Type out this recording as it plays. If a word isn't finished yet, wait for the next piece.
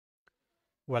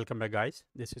Welcome back, guys.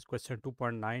 This is question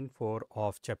 2.94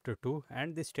 of chapter 2,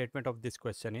 and the statement of this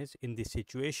question is in the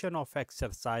situation of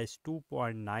exercise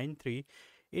 2.93,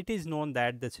 it is known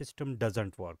that the system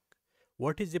doesn't work.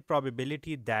 What is the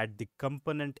probability that the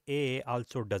component A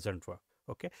also doesn't work?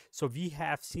 Okay, so we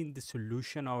have seen the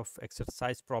solution of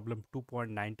exercise problem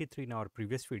 2.93 in our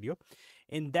previous video.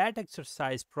 In that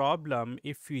exercise problem,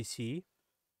 if we see,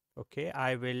 okay,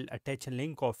 I will attach a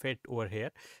link of it over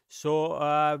here.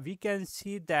 So we can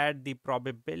see that the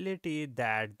probability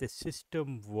that the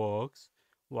system works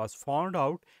was found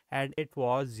out, and it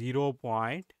was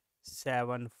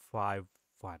 0.751.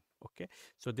 Okay,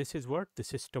 so this is what the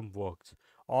system works,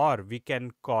 or we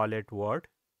can call it what,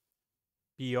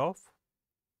 P of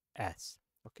S.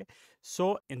 Okay,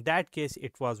 so in that case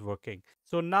it was working.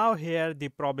 So now here the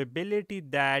probability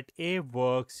that A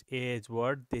works is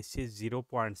what, this is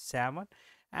 0.7,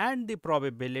 and the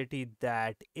probability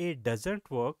that A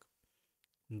doesn't work,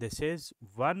 this is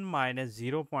 1 minus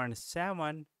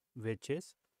 0.7, which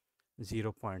is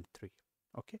 0.3.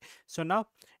 Okay, so now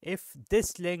if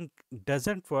this link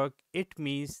doesn't work, it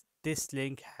means this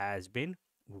link has been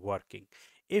working.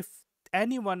 If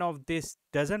any one of this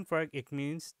doesn't work, it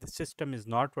means the system is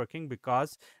not working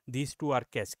because these two are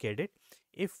cascaded.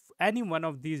 If any one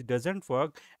of these doesn't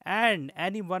work and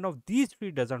any one of these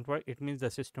three doesn't work, it means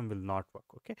the system will not work.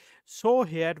 Okay, so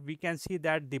here we can see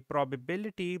that the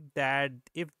probability that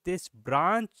if this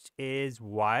branch is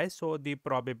Y, so the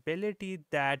probability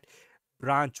that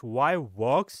branch Y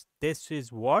works, this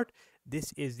is what,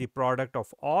 this is the product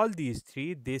of all these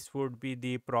three. This would be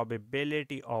the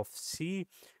probability of C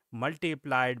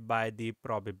multiplied by the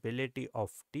probability of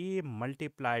T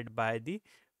multiplied by the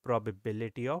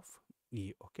probability of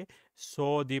E. Okay,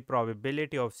 so the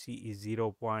probability of C is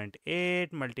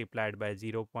 0.8 multiplied by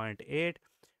 0.8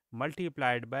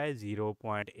 multiplied by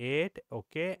 0.8.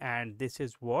 Okay, and this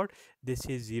is what, this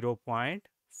is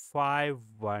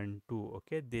 0.512.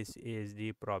 Okay, this is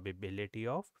the probability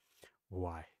of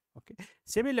Y. Okay,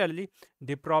 similarly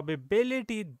the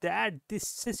probability that this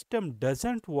system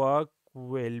doesn't work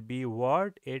will be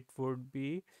what, it would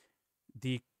be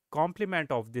the complement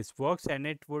of this works, and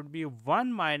it would be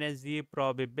 1 minus the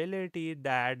probability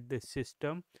that the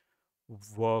system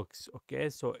works. Okay,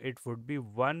 so it would be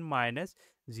 1 minus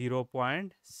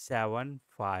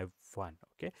 0.751.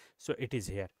 Okay, so it is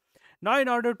here. Now in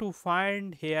order to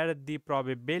find here the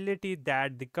probability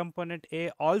that the component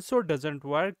A also doesn't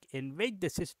work, in which the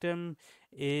system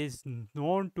is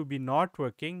known to be not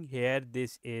working, here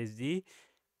this is the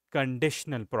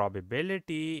conditional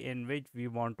probability, in which we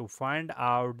want to find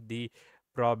out the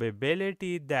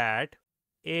probability that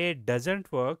A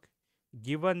doesn't work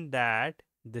given that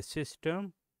the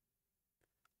system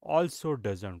also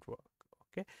doesn't work.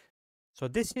 Okay, so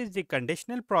this is the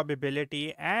conditional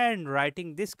probability, and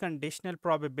writing this conditional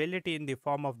probability in the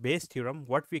form of Bayes theorem,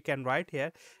 what we can write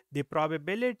here, the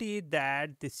probability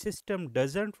that the system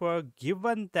doesn't work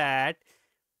given that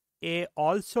A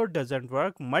also doesn't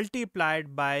work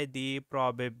multiplied by the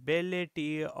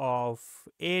probability of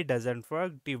A doesn't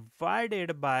work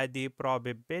divided by the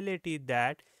probability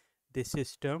that the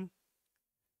system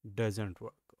doesn't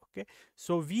work. Okay,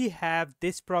 so we have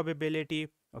this probability.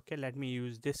 Okay, let me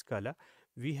use this color.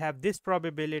 We have this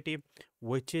probability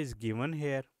which is given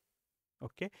here.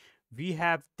 Okay, we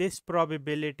have this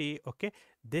probability. Okay,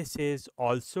 this is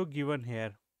also given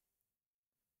here.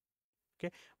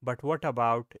 Okay, but what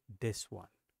about this one?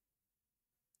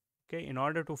 Okay, in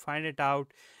order to find it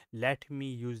out, let me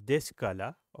use this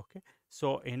color. Okay,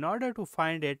 so in order to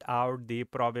find it out, the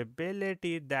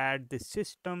probability that the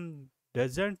system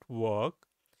doesn't work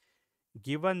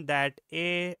given that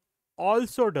A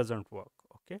also doesn't work.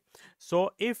 Okay,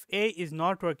 so if A is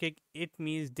not working, it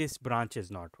means this branch is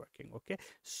not working. Okay,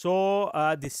 so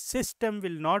the system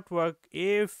will not work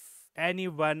if any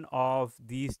one of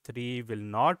these three will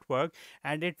not work,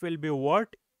 and it will be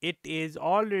what, it is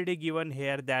already given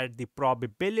here that the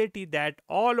probability that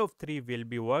all of three will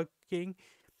be working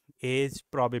is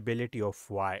probability of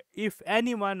Y. If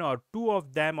any one or two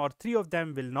of them or three of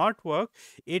them will not work,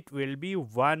 it will be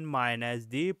 1 minus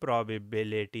the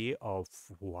probability of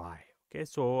Y. Okay,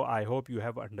 so I hope you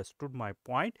have understood my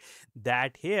point,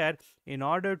 that here in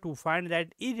order to find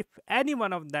that if any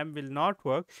one of them will not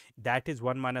work, that is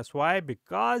 1 minus Y,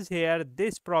 because here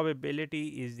this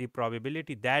probability is the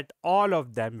probability that all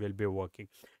of them will be working.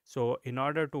 So in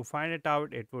order to find it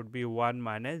out, it would be 1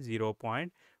 minus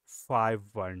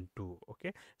 0.512.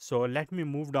 Okay, so let me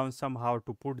move down somehow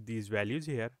to put these values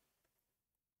here.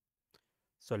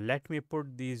 So let me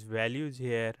put these values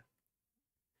here.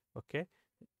 Okay,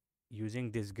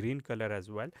 using this green color as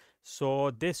well.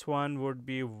 So this one would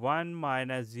be 1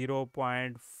 minus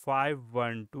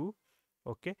 0.512.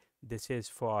 Okay, this is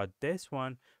for this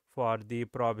one. For the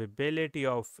probability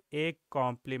of A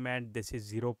complement, this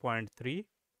is 0.3.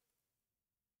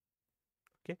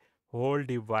 Okay, whole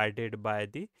divided by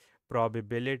the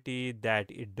probability that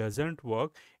it doesn't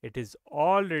work. It is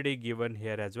already given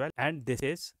here as well, and this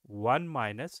is 1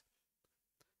 minus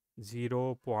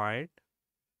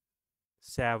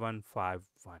 0.751.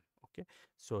 Okay,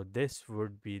 so this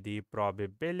would be the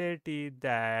probability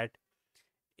that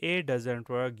A doesn't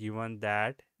work, given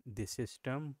that the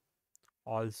system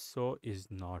also is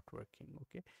not working.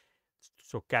 Okay,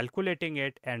 so calculating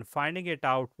it and finding it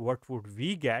out, what would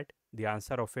we get? The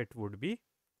answer of it would be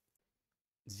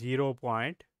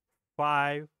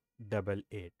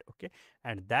 0.588. Okay,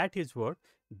 and that is what,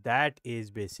 that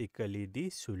is basically the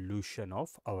solution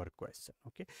of our question.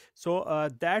 Okay, so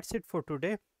that's it for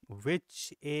today,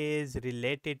 which is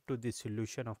related to the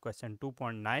solution of question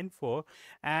 2.94.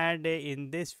 And in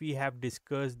this we have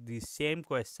discussed the same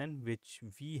question which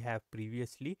we have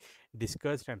previously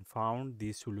discussed and found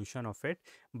the solution of it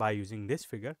by using this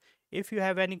figure. If you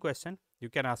have any question, you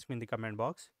can ask me in the comment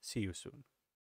box. See you soon.